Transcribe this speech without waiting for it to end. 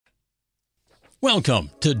Welcome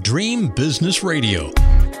to Dream Business Radio,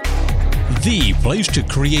 the place to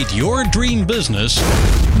create your dream business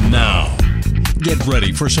now. Get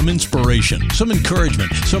ready for some inspiration, some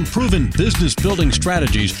encouragement, some proven business building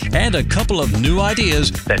strategies, and a couple of new ideas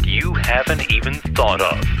that you haven't even thought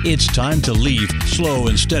of. It's time to leave slow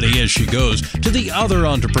and steady as she goes to the other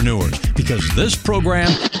entrepreneurs, because this program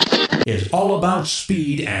is all about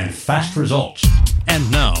speed and fast results. And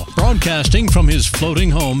now, broadcasting from his floating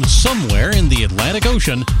home somewhere in the Atlantic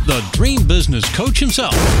Ocean, the dream business coach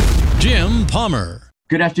himself, Jim Palmer.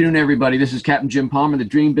 Good afternoon, everybody. This is Captain Jim Palmer, the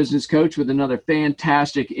Dream Business Coach, with another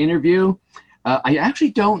fantastic interview. I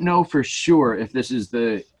actually don't know for sure if this is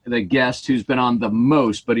the guest who's been on the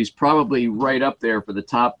most, but he's probably right up there for the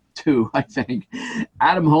top two, I think.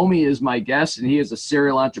 Adam Hommey is my guest, and he is a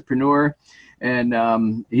serial entrepreneur,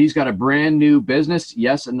 and he's got a brand new business.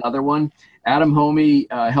 Yes, another one. Adam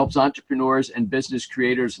Hommey helps entrepreneurs and business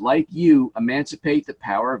creators like you emancipate the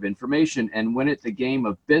power of information and win at the game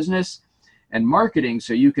of business and marketing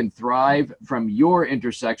so you can thrive from your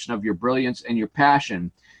intersection of your brilliance and your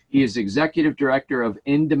passion. He is executive director of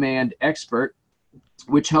In Demand Expert,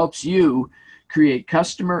 which helps you create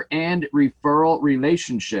customer and referral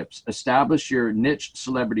relationships, establish your niche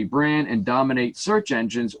celebrity brand, and dominate search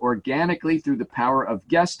engines organically through the power of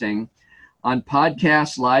guesting on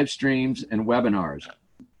podcasts, live streams, and webinars.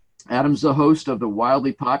 Adam's the host of the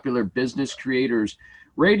wildly popular Business Creators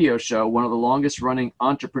radio show, one of the longest running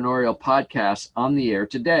entrepreneurial podcasts on the air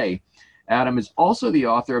today. Adam is also the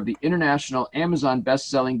author of the international Amazon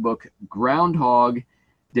best-selling book, Groundhog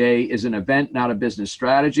Day is an Event, Not a Business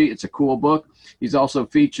Strategy. It's a cool book. He's also a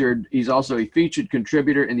featured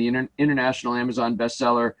contributor in the international Amazon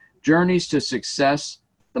bestseller, Journeys to Success,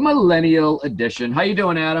 the Millennial Edition. How you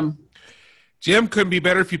doing, Adam? Jim, couldn't be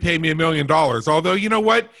better if you paid me $1 million. Although, you know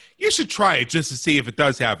what? You should try it just to see if it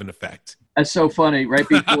does have an effect. That's so funny. Right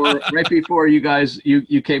before you guys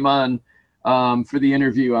you came on for the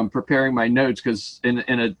interview, I'm preparing my notes because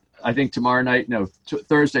I think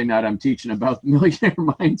Thursday night I'm teaching about the millionaire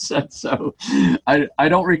mindset. So I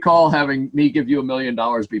don't recall having me give you $1 million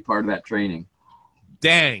be part of that training.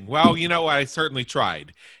 Dang. Well, I certainly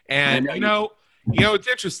tried. And it's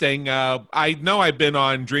interesting. I know I've been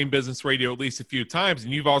on Dream Business Radio at least a few times,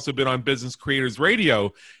 and you've also been on Business Creators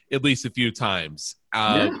Radio at least a few times.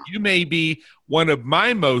 You may be one of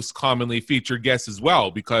my most commonly featured guests as well,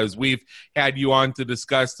 because we've had you on to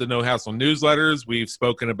discuss the No Hassle newsletters. We've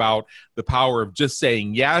spoken about the power of just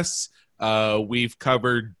saying yes. We've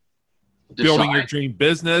covered building your dream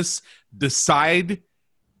business, decide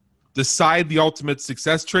the ultimate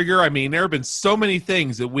success trigger. I mean, there have been so many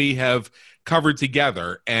things that we have covered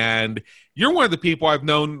together, and you're one of the people I've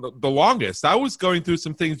known the longest. I was going through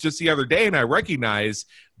some things just the other day, and I recognize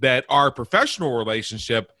that our professional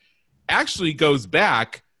relationship actually goes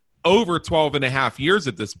back over 12 and a half years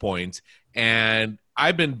at this point, and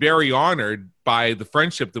I've been very honored by the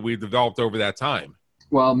friendship that we've developed over that time.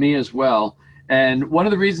 Well, me as well. And one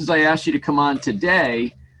of the reasons I asked you to come on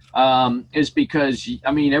today is because,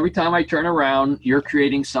 every time I turn around, you're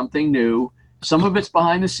creating something new. Some of it's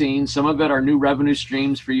behind the scenes. Some of it are new revenue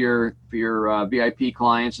streams for your VIP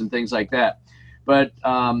clients and things like that. But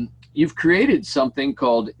you've created something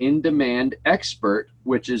called In Demand Expert,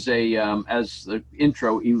 which is as the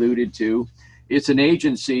intro alluded to, it's an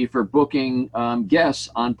agency for booking guests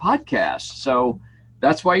on podcasts. So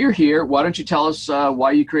that's why you're here. Why don't you tell us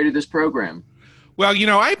why you created this program? Well,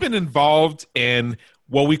 I've been involved in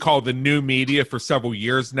what we call the new media for several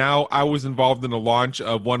years now. I was involved in the launch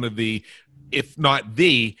of one of the, if not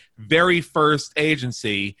the very first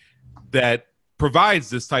agency that provides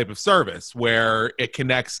this type of service, where it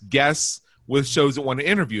connects guests with shows that want to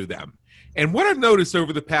interview them. And what I've noticed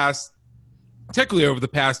particularly over the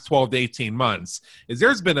past 12 to 18 months, is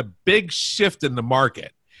there's been a big shift in the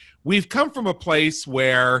market. We've come from a place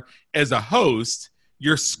where, as a host,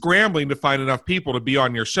 you're scrambling to find enough people to be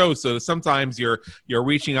on your show. So sometimes you're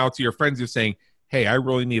reaching out to your friends, you're saying, hey, I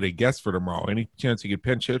really need a guest for tomorrow. Any chance you could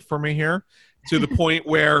pinch hit for me here? To the point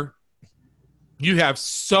where you have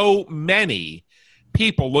so many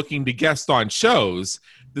people looking to guest on shows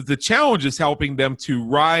that the challenge is helping them to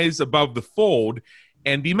rise above the fold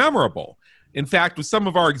and be memorable. In fact, with some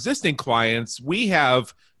of our existing clients, we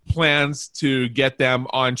have plans to get them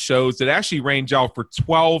on shows that actually range out for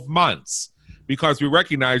 12 months. Because we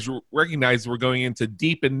recognize we're going into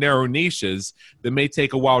deep and narrow niches that may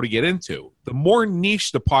take a while to get into. The more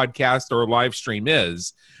niche the podcast or live stream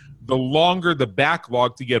is, the longer the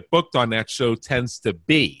backlog to get booked on that show tends to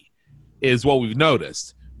be, is what we've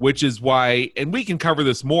noticed, which is why, and we can cover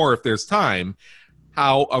this more if there's time,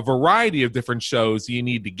 how a variety of different shows you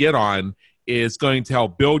need to get on is going to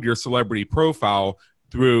help build your celebrity profile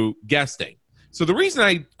through guesting. So the reason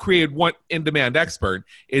I created One In-Demand Expert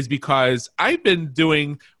is because I've been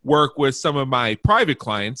doing work with some of my private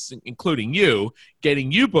clients, including you,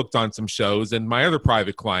 getting you booked on some shows and my other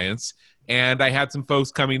private clients. And I had some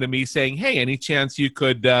folks coming to me saying, hey, any chance you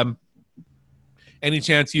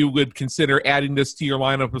would consider adding this to your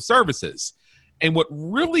lineup of services? And what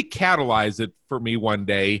really catalyzed it for me one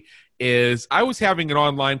day is I was having an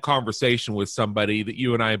online conversation with somebody that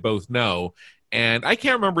you and I both know. And I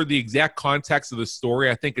can't remember the exact context of the story.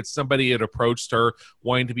 I think it's somebody had approached her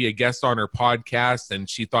wanting to be a guest on her podcast, and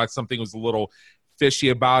she thought something was a little fishy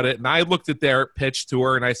about it. And I looked at their pitch to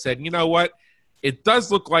her, and I said, you know what? It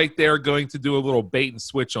does look like they're going to do a little bait and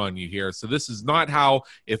switch on you here. So this is not how,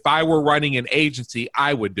 if I were running an agency,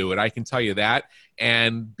 I would do it. I can tell you that.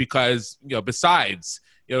 And because, besides,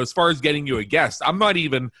 as far as getting you a guest, I'm not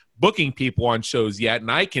even booking people on shows yet, and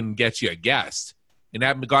I can get you a guest. And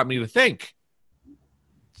that got me to think,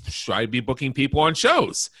 should I be booking people on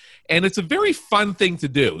shows? And it's a very fun thing to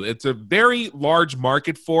do. It's a very large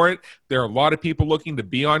market for it. There are a lot of people looking to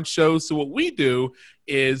be on shows. So what we do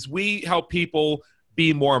is we help people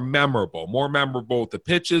be more memorable with the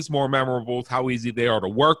pitches, more memorable with how easy they are to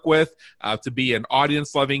work with, to be an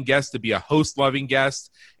audience-loving guest, to be a host-loving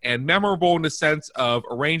guest, and memorable in the sense of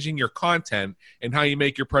arranging your content and how you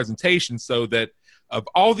make your presentation so that of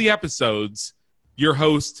all the episodes, your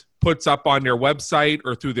host puts up on their website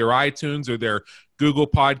or through their iTunes or their Google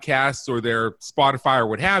Podcasts or their Spotify or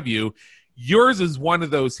what have you, yours is one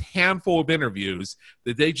of those handful of interviews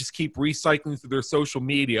that they just keep recycling through their social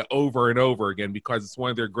media over and over again because it's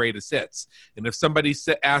one of their greatest hits. And if somebody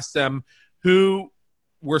asks them, who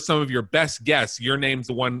were some of your best guests, your name's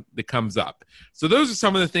the one that comes up. So those are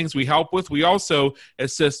some of the things we help with. We also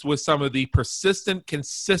assist with some of the persistent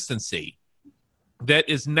consistency that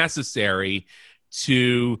is necessary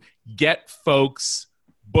to get folks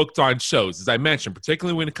booked on shows. As I mentioned,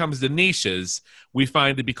 particularly when it comes to niches, we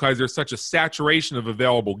find that because there's such a saturation of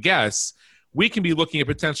available guests, we can be looking at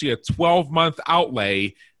potentially a 12-month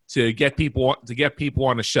outlay to get people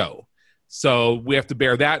on a show. So we have to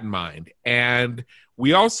bear that in mind. And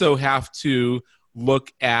we also have to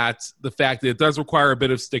look at the fact that it does require a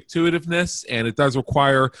bit of stick-to-itiveness, and it does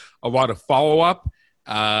require a lot of follow-up.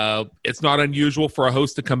 It's not unusual for a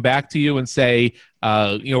host to come back to you and say,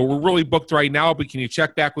 we're really booked right now, but can you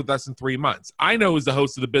check back with us in 3 months? I know as the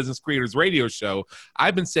host of the Business Creators Radio Show,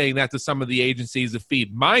 I've been saying that to some of the agencies that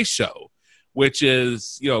feed my show, which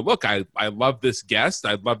is, look, I love this guest.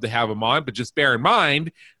 I'd love to have him on, but just bear in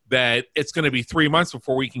mind that it's going to be 3 months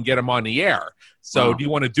before we can get him on the air. So Do you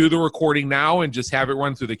want to do the recording now and just have it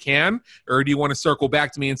run through the can? Or do you want to circle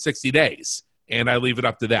back to me in 60 days? And I leave it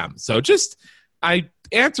up to them. So I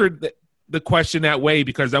answered the question that way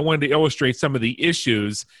because I wanted to illustrate some of the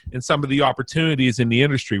issues and some of the opportunities in the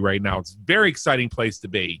industry right now. It's a very exciting place to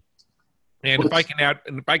be. And if I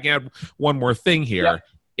can add one more thing here,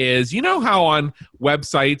 is how on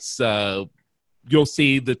websites you'll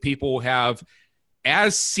see that people have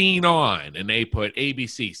as seen on, and they put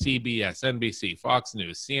ABC, CBS, NBC, Fox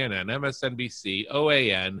News, CNN, MSNBC,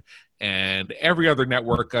 OAN, and every other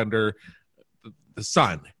network under the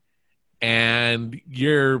sun. And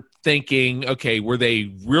you're thinking, okay, were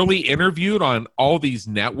they really interviewed on all these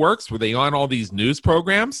networks? Were they on all these news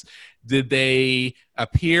programs? Did they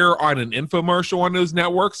appear on an infomercial on those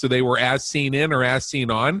networks so they were as seen in or as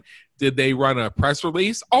seen on? Did they run a press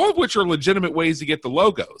release? All of which are legitimate ways to get the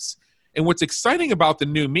logos. And what's exciting about the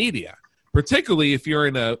new media, particularly if you're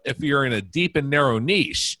in a deep and narrow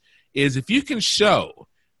niche, is if you can show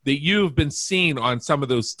that you've been seen on some of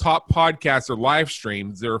those top podcasts or live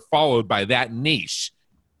streams that are followed by that niche,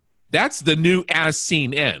 that's the new as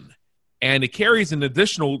seen in. And it carries an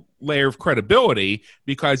additional layer of credibility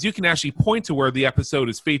because you can actually point to where the episode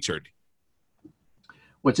is featured.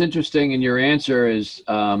 What's interesting in your answer is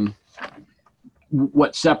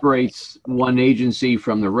what separates one agency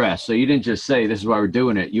from the rest. So you didn't just say, this is why we're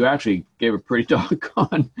doing it. You actually gave a pretty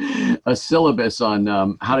doggone a syllabus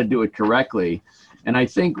on how to do it correctly. And I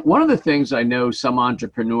think one of the things I know some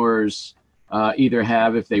entrepreneurs either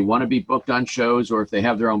have if they want to be booked on shows or if they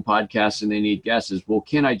have their own podcasts and they need guests is, well,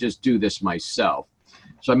 can I just do this myself?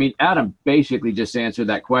 So, I mean, Adam basically just answered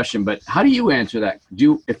that question, but how do you answer that?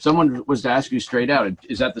 If someone was to ask you straight out,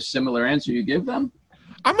 is that the similar answer you give them?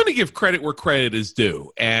 I'm going to give credit where credit is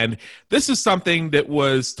due. And this is something that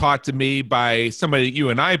was taught to me by somebody that you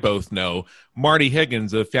and I both know, Marty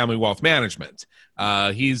Higgins of Family Wealth Management.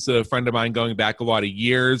 He's a friend of mine going back a lot of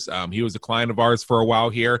years. He was a client of ours for a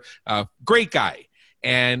while here. Great guy.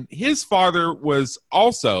 And his father was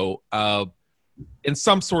also in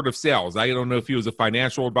some sort of sales. I don't know if he was a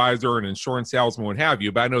financial advisor, an insurance salesman, what have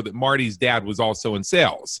you, but I know that Marty's dad was also in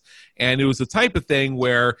sales. And it was the type of thing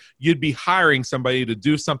where you'd be hiring somebody to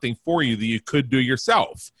do something for you that you could do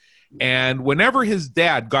yourself. And whenever his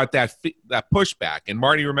dad got that pushback, and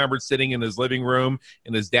Marty remembered sitting in his living room,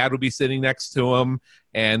 and his dad would be sitting next to him,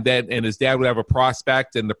 and his dad would have a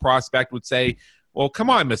prospect, and the prospect would say, well, come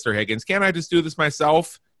on, Mr. Higgins, can't I just do this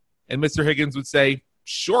myself? And Mr. Higgins would say,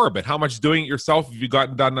 sure, but how much doing it yourself have you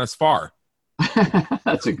gotten done thus far?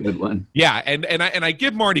 That's a good one. Yeah, and I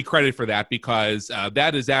give Marty credit for that, because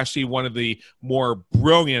that is actually one of the more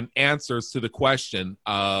brilliant answers to the question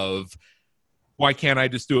of why can't I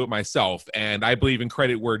just do it myself? And I believe in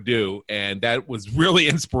credit where due, and that was really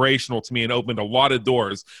inspirational to me and opened a lot of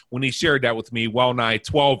doors when he shared that with me well nigh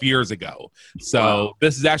 12 years ago. So wow.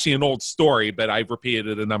 This is actually an old story, but I've repeated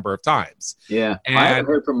it a number of times. Yeah, I haven't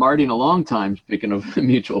heard from Marty in a long time, speaking of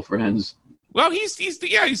mutual friends. Well,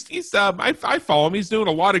 I follow him. He's doing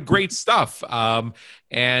a lot of great stuff.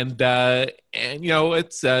 And you know,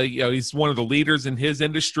 it's you know, he's one of the leaders in his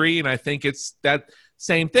industry, and I think it's that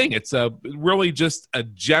same thing. It's really just a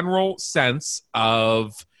general sense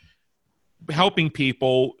of helping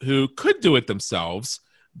people who could do it themselves,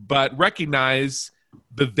 but recognize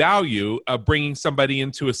the value of bringing somebody in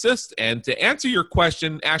to assist. And to answer your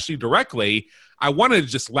question, Ashley, directly, I wanted to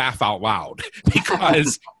just laugh out loud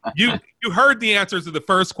because you heard the answers to the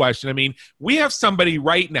first question. I mean, we have somebody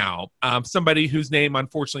right now, somebody whose name,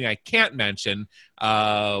 unfortunately, I can't mention,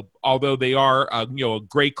 although they are, you know, a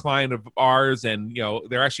great client of ours, and you know,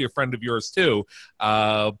 they're actually a friend of yours too.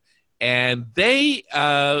 And they,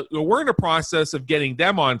 we're in the process of getting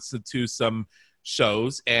them on to some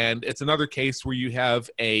shows, and it's another case where you have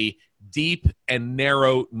a deep and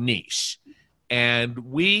narrow niche. And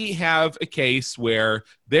we have a case where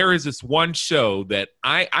there is this one show that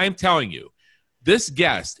I'm telling you, this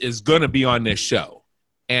guest is going to be on this show.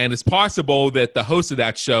 And it's possible that the host of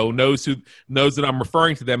that show knows that I'm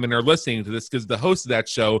referring to them and they're listening to this, because the host of that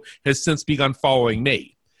show has since begun following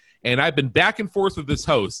me. And I've been back and forth with this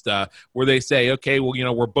host where they say, okay, well, you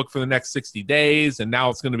know, we're booked for the next 60 days and now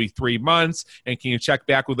it's going to be 3 months. And can you check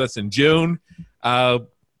back with us in June? Do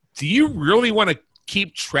you really want to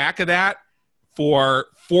keep track of that for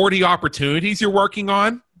 40 opportunities you're working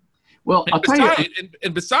on? Well, I'll tell you.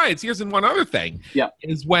 And besides, here's one other thing. Yeah.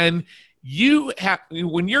 Is when you're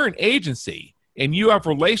an agency and you have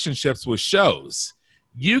relationships with shows,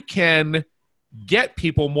 you can get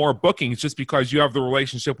people more bookings just because you have the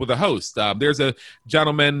relationship with a host. There's a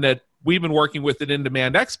gentleman that we've been working with at In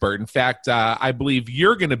Demand Expert. In fact, I believe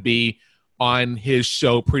you're going to be on his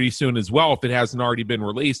show pretty soon as well, if it hasn't already been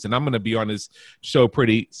released. And I'm going to be on his show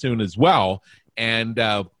pretty soon as well. And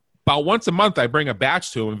about once a month, I bring a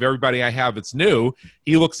batch to him of everybody I have that's new.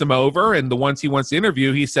 He looks them over, and the ones he wants to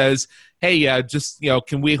interview, he says, hey, just, you know,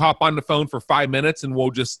 can we hop on the phone for 5 minutes and we'll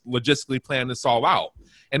just logistically plan this all out?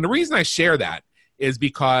 And the reason I share that is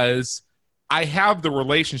because I have the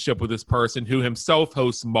relationship with this person who himself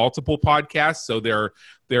hosts multiple podcasts. So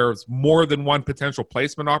there's more than one potential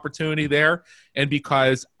placement opportunity there. And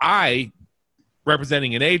because I,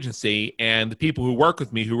 representing an agency, and the people who work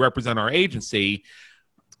with me who represent our agency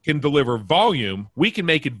can deliver volume, we can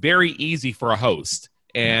make it very easy for a host.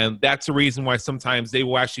 And that's the reason why sometimes they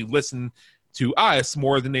will actually listen to us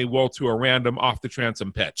more than they will to a random off the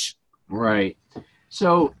transom pitch. Right.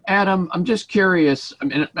 So, Adam, I'm just curious, I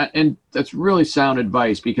mean, and that's really sound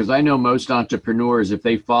advice, because I know most entrepreneurs, if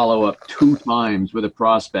they follow up 2 times with a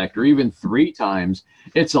prospect or even 3 times,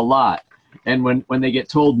 it's a lot. And when they get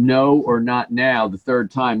told no or not now the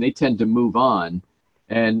 3rd time, they tend to move on.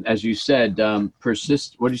 And as you said, what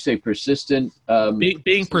did you say? Persistent?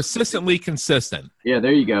 Being persistently consistent. Yeah,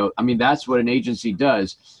 there you go. I mean, that's what an agency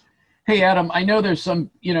does. Hey, Adam, I know there's some,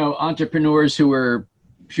 you know, entrepreneurs who are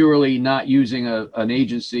purely not using an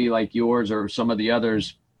agency like yours or some of the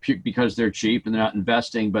others because they're cheap and they're not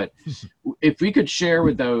investing. But if we could share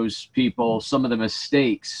with those people some of the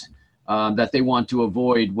mistakes that they want to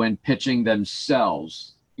avoid when pitching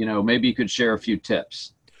themselves, you know, maybe you could share a few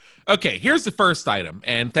tips. Okay, here's the first item,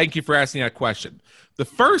 and thank you for asking that question. The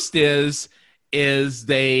first is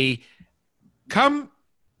they come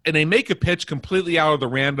and they make a pitch completely out of the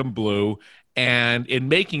random blue, and in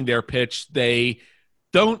making their pitch, they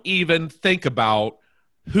don't even think about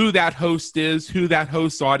who that host is, who that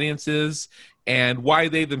host's audience is, and why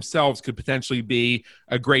they themselves could potentially be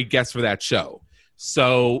a great guest for that show.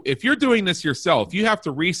 So if you're doing this yourself, you have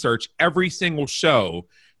to research every single show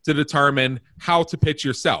to determine how to pitch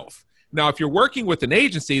yourself. Now, if you're working with an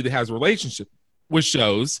agency that has a relationship with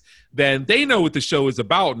shows, then they know what the show is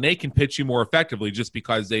about and they can pitch you more effectively just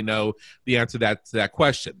because they know the answer to that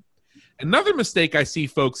question. Another mistake I see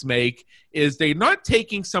folks make is they're not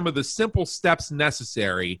taking some of the simple steps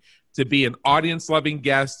necessary to be an audience-loving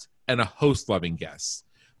guest and a host-loving guest.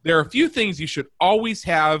 There are a few things you should always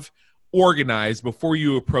have organized before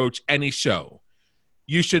you approach any show.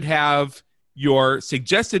 You should have your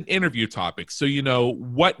suggested interview topics so you know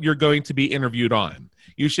what you're going to be interviewed on.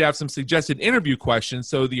 You should have some suggested interview questions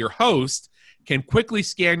so that your host can quickly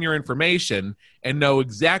scan your information and know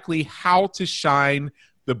exactly how to shine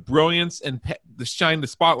the brilliance and shine the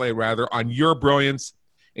spotlight rather on your brilliance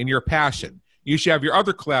and your passion. You should have your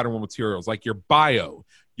other collateral materials like your bio,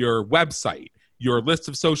 your website, your list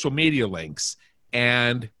of social media links,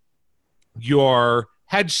 and your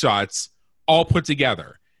headshots all put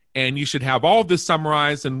together. And you should have all of this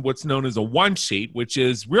summarized in what's known as a one sheet, which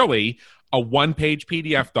is really a one-page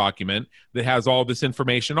PDF document that has all this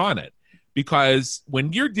information on it. Because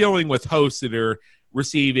when you're dealing with hosts that are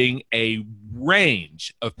receiving a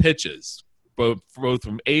range of pitches, both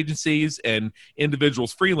from agencies and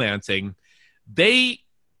individuals freelancing, they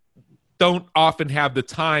don't often have the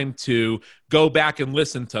time to go back and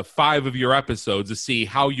listen to 5 of your episodes to see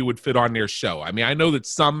how you would fit on their show. I mean, I know that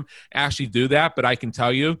some actually do that, but I can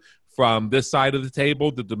tell you from this side of the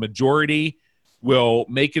table that the majority will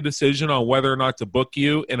make a decision on whether or not to book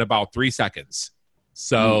you in about 3 seconds.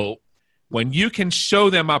 So when you can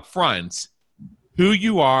show them up front who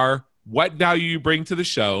you are, what value you bring to the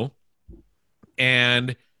show,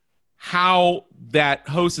 and how that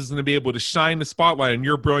host is going to be able to shine the spotlight on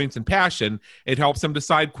your brilliance and passion, it helps them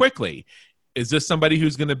decide quickly. Is this somebody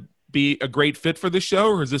who's going to be a great fit for the show,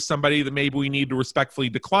 or is this somebody that maybe we need to respectfully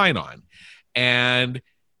decline on? And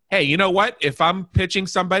hey, you know what? If I'm pitching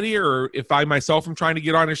somebody, or if I myself am trying to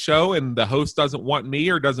get on a show and the host doesn't want me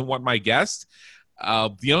or doesn't want my guest,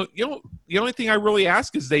 the only thing I really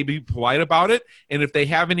ask is they be polite about it. And if they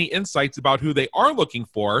have any insights about who they are looking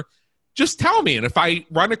for, just tell me. And if I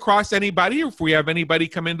run across anybody, or if we have anybody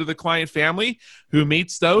come into the client family who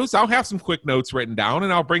meets those, I'll have some quick notes written down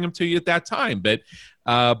and I'll bring them to you at that time. But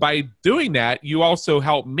by doing that, you also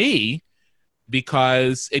help me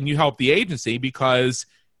and you help the agency because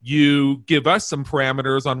you give us some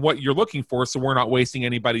parameters on what you're looking for, so we're not wasting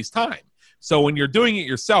anybody's time. So when you're doing it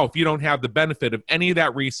yourself, you don't have the benefit of any of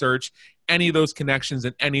that research, any of those connections,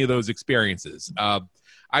 and any of those experiences.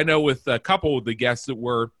 I know with a couple of the guests that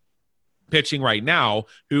we're pitching right now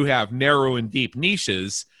who have narrow and deep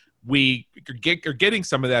niches, we are getting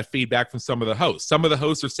some of that feedback from some of the hosts. Some of the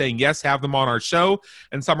hosts are saying, yes, have them on our show.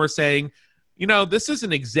 And some are saying, this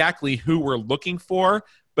isn't exactly who we're looking for,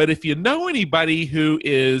 but if you know anybody who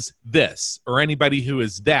is this or anybody who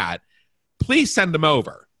is that, please send them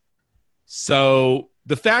over. So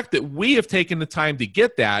the fact that we have taken the time to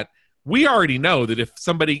get that, we already know that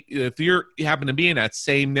if you happen to be in that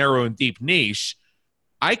same narrow and deep niche,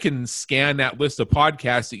 I can scan that list of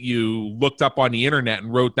podcasts that you looked up on the internet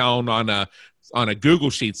and wrote down on a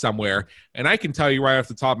Google sheet somewhere, and I can tell you right off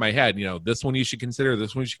the top of my head, this one you should consider,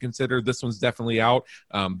 this one you should consider, this one's definitely out.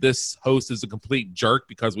 This host is a complete jerk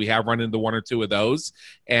because we have run into 1 or 2 of those,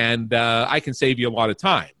 and I can save you a lot of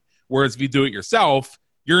time. Whereas if you do it yourself,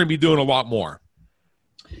 you're going to be doing a lot more.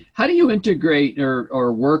 How do you integrate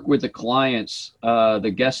or work with the clients,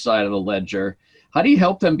 the guest side of the ledger? How do you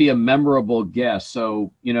help them be a memorable guest?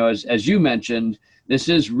 So, as you mentioned, this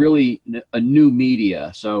is really a new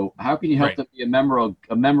media. So how can you help them be a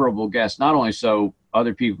memorable guest, not only so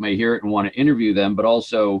other people may hear it and want to interview them, but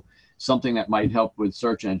also something that might help with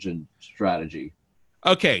search engine strategy?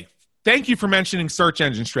 Okay. Thank you for mentioning search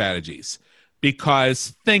engine strategies,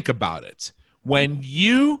 because think about it. When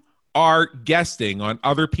you are guesting on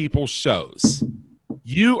other people's shows,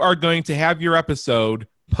 you are going to have your episode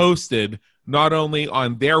posted not only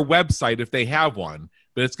on their website if they have one,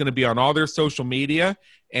 but it's going to be on all their social media.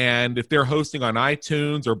 And if they're hosting on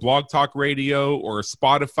iTunes or Blog Talk Radio or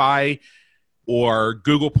Spotify or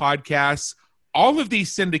Google Podcasts, all of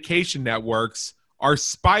these syndication networks are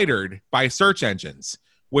spidered by search engines,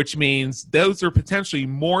 which means those are potentially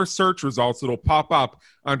more search results that will pop up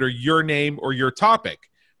under your name or your topic.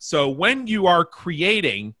 So when you are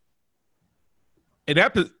creating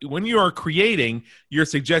your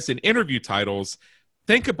suggested interview titles,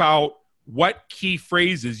 think about what key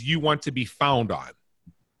phrases you want to be found on.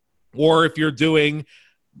 Or if you're doing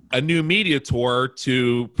a new media tour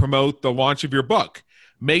to promote the launch of your book,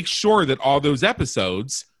 make sure that all those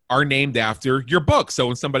episodes are named after your book. So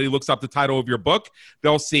when somebody looks up the title of your book,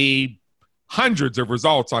 they'll see hundreds of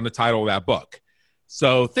results on the title of that book.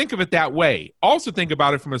 So think of it that way. Also think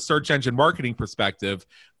about it from a search engine marketing perspective.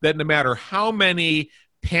 that no matter how many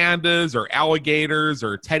pandas or alligators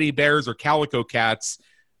or teddy bears or calico cats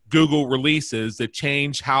Google releases that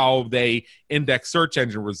change how they index search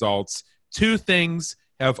engine results, two things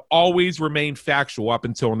have always remained factual up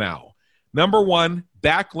until now. Number one,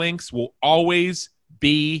 backlinks will always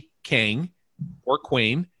be king or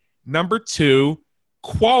queen. Number two,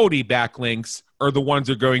 quality backlinks are the ones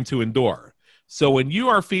that are going to endure. So when you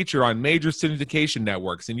are featured on major syndication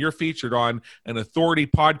networks and you're featured on an authority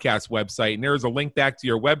podcast website and there's a link back to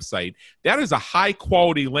your website, that is a high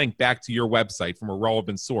quality link back to your website from a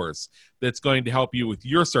relevant source that's going to help you with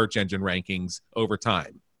your search engine rankings over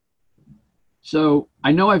time. So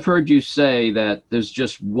I know I've heard you say that there's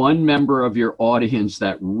just one member of your audience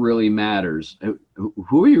that really matters.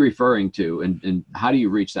 Who are you referring to, and how do you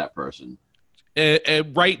reach that person?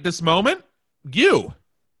 Right this moment, you.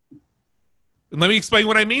 And let me explain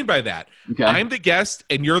what I mean by that. Okay. I'm the guest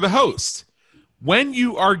and you're the host. When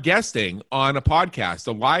you are guesting on a podcast,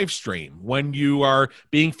 a live stream, when you are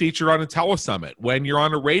being featured on a telesummit, when you're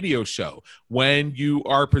on a radio show, when you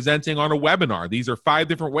are presenting on a webinar, these are 5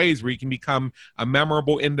 different ways where you can become a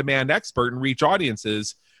memorable in-demand expert and reach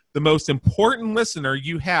audiences. The most important listener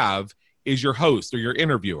you have is your host or your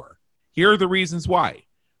interviewer. Here are the reasons why.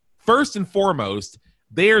 First and foremost,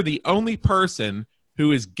 they are the only person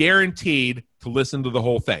who is guaranteed to listen to the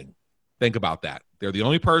whole thing. Think about that. They're the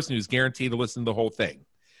only person who's guaranteed to listen to the whole thing.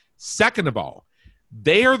 Second of all,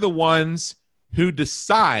 they are the ones who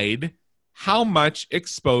decide how much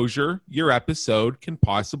exposure your episode can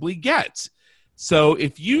possibly get. So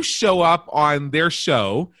if you show up on their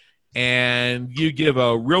show and you give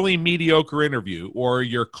a really mediocre interview, or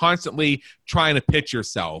you're constantly trying to pitch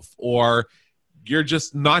yourself, or you're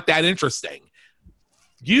just not that interesting,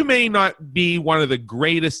 you may not be one of the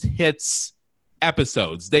greatest hits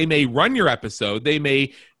episodes. They may run your episode. They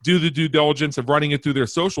may do the due diligence of running it through their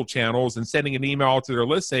social channels and sending an email to their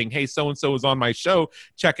list saying, hey, so-and-so is on my show,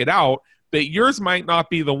 check it out. But yours might not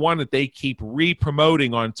be the one that they keep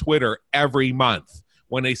re-promoting on Twitter every month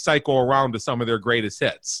when they cycle around to some of their greatest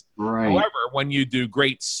hits. Right. However, when you do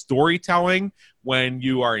great storytelling, when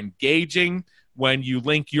you are engaging, when you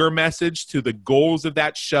link your message to the goals of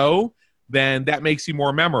that show, then that makes you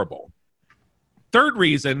more memorable. Third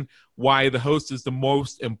reason why the host is the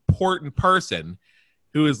most important person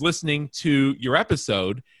who is listening to your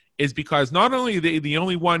episode is because not only are they the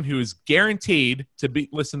only one who is guaranteed to be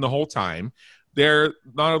listen the whole time, they're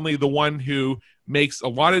not only the one who makes a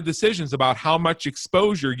lot of decisions about how much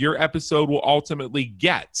exposure your episode will ultimately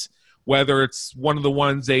get, whether it's one of the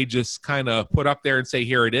ones they just kind of put up there and say,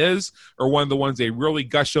 here it is, or one of the ones they really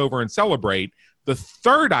gush over and celebrate. The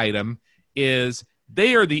third item is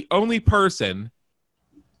they are the only person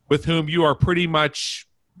with whom you are pretty much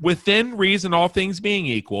within reason, all things being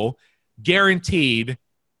equal, guaranteed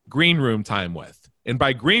green room time with. And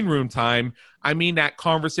by green room time, I mean that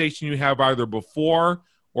conversation you have either before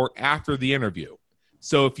or after the interview.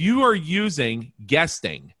 So if you are using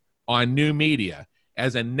guesting on new media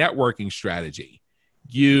as a networking strategy,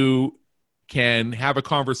 you can have a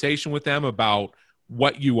conversation with them about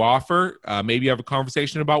what you offer. Maybe have a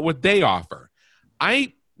conversation about what they offer.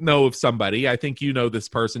 I know of somebody, I think you know this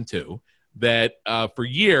person too, that for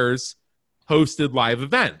years hosted live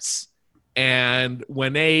events. And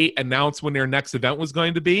when they announced when their next event was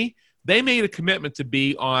going to be, they made a commitment to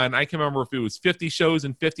be on, I can't remember if it was 50 shows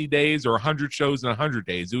in 50 days or 100 shows in 100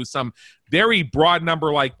 days. It was some very broad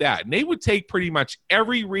number like that. And they would take pretty much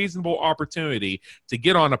every reasonable opportunity to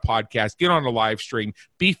get on a podcast, get on a live stream,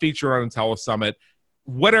 be featured on a telesummit,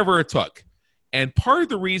 whatever it took. And part of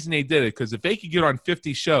the reason they did it, because if they could get on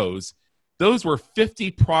 50 shows, those were 50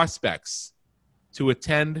 prospects to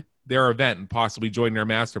attend their event and possibly join their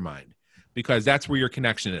mastermind, because that's where your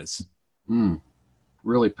connection is.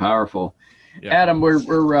 Really powerful. Yeah. Adam,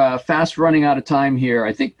 we're fast running out of time here.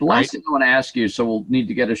 I think the last thing I want to ask you, so we'll need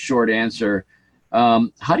to get a short answer.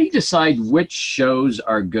 How do you decide which shows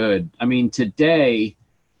are good? I mean, today,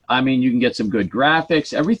 you can get some good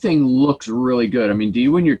graphics. Everything looks really good. I mean, do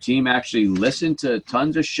you and your team actually listen to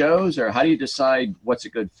tons of shows, or how do you decide what's a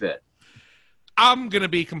good fit? I'm going to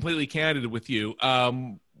be completely candid with you.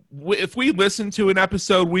 If we listen to an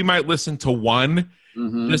episode, we might listen to one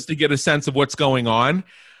just to get a sense of what's going on.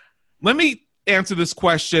 Let me answer this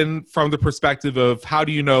question from the perspective of how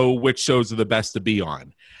do you know which shows are the best to be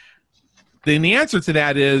on? Then the answer to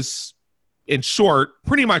that is, in short,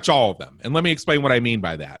 pretty much all of them. And let me explain what I mean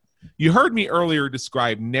by that. You heard me earlier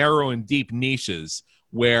describe narrow and deep niches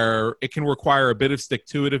where it can require a bit of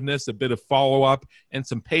stick-to-itiveness, a bit of follow-up, and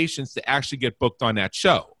some patience to actually get booked on that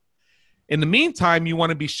show. In the meantime, you want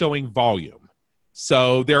to be showing volume.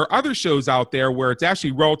 So there are other shows out there where it's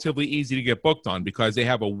actually relatively easy to get booked on because they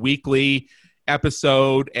have a weekly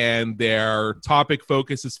episode and their topic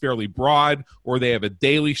focus is fairly broad, or they have a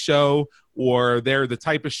daily show, or they're the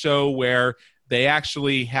type of show where they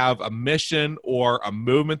actually have a mission or a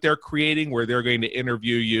movement they're creating where they're going to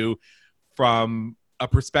interview you from a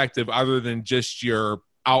perspective other than just your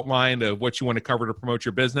outline of what you want to cover to promote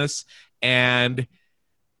your business. And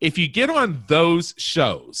if you get on those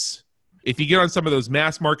shows, if you get on some of those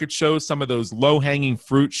mass market shows, some of those low-hanging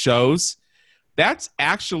fruit shows, that's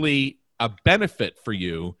actually a benefit for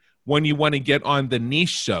you when you want to get on the niche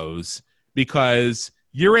shows, because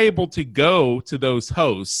you're able to go to those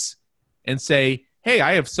hosts and say, hey,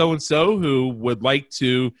 I have so-and-so who would like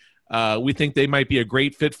to, we think they might be a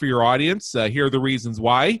great fit for your audience. Here are the reasons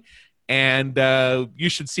why. And you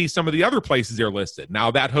should see some of the other places they're listed.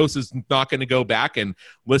 Now, that host is not going to go back and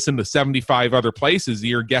listen to 75 other places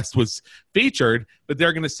your guest was featured, but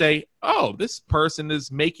they're going to say, oh, this person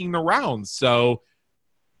is making the rounds. So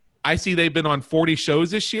I see they've been on 40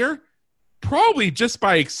 shows this year. Probably just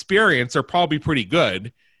by experience are probably pretty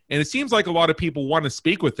good. And it seems like a lot of people want to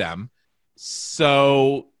speak with them.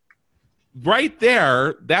 So right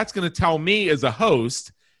there, that's going to tell me as a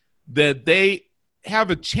host that they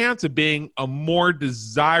have a chance of being a more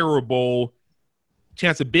desirable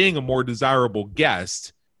guest,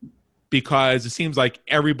 because it seems like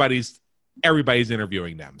everybody's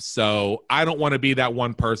interviewing them. So I don't want to be that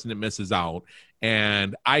one person that misses out.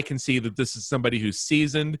 And I can see that this is somebody who's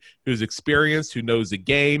seasoned, who's experienced, who knows the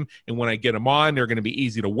game. And when I get them on, they're going to be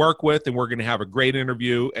easy to work with, and we're going to have a great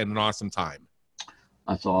interview and an awesome time.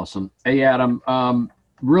 That's awesome. Hey, Adam,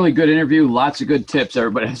 really good interview. Lots of good tips.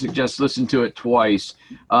 Everybody, I suggest listen to it twice.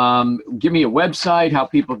 Give me a website, how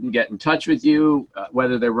people can get in touch with you,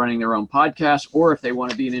 whether they're running their own podcast or if they want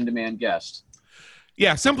to be an in-demand guest.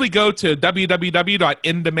 Yeah, simply go to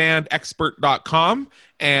www.indemandexpert.com.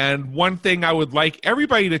 And one thing I would like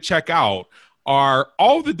everybody to check out are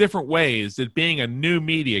all the different ways that being a new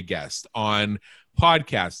media guest on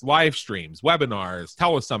podcasts, live streams, webinars,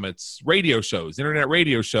 telesummits, radio shows, internet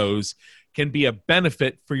radio shows can be a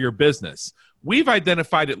benefit for your business. We've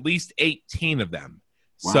identified at least 18 of them.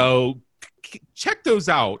 Wow. So check those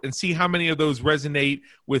out and see how many of those resonate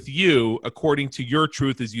with you according to your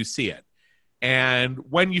truth as you see it. And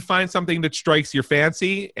when you find something that strikes your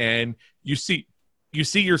fancy and you see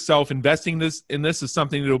yourself investing in this as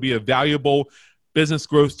something that will be a valuable business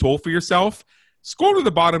growth tool for yourself, scroll to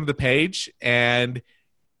the bottom of the page and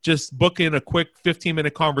just book in a quick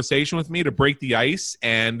 15-minute conversation with me to break the ice,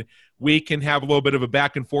 and we can have a little bit of a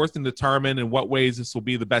back and forth and determine in what ways this will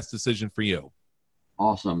be the best decision for you.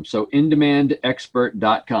 Awesome. So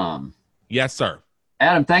indemandexpert.com. Yes, sir.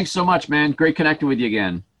 Adam, thanks so much, man. Great connecting with you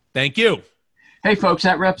again. Thank you. Hey, folks,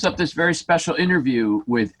 that wraps up this very special interview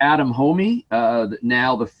with Adam Hommey,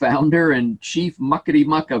 now the founder and chief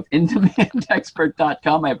muckety-muck of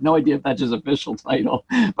indemandexpert.com. I have no idea if that's his official title,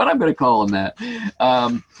 but I'm going to call him that.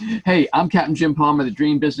 Hey, I'm Captain Jim Palmer, the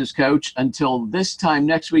Dream Business Coach. Until this time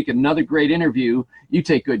next week, another great interview. You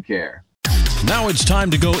take good care. Now it's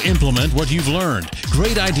time to go implement what you've learned.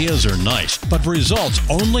 Great ideas are nice, but results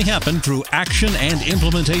only happen through action and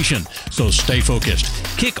implementation. So stay focused.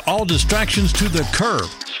 Kick all distractions to the curb.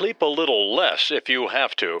 Sleep a little less if you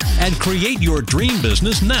have to. And create your dream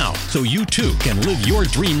business now so you too can live your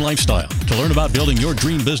dream lifestyle. To learn about building your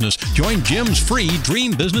dream business, join Jim's free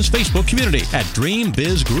Dream Business Facebook community at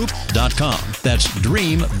dreambizgroup.com. That's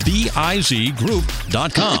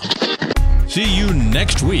dreambizgroup.com. See you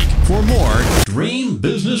next week for more Dream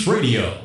Business Radio.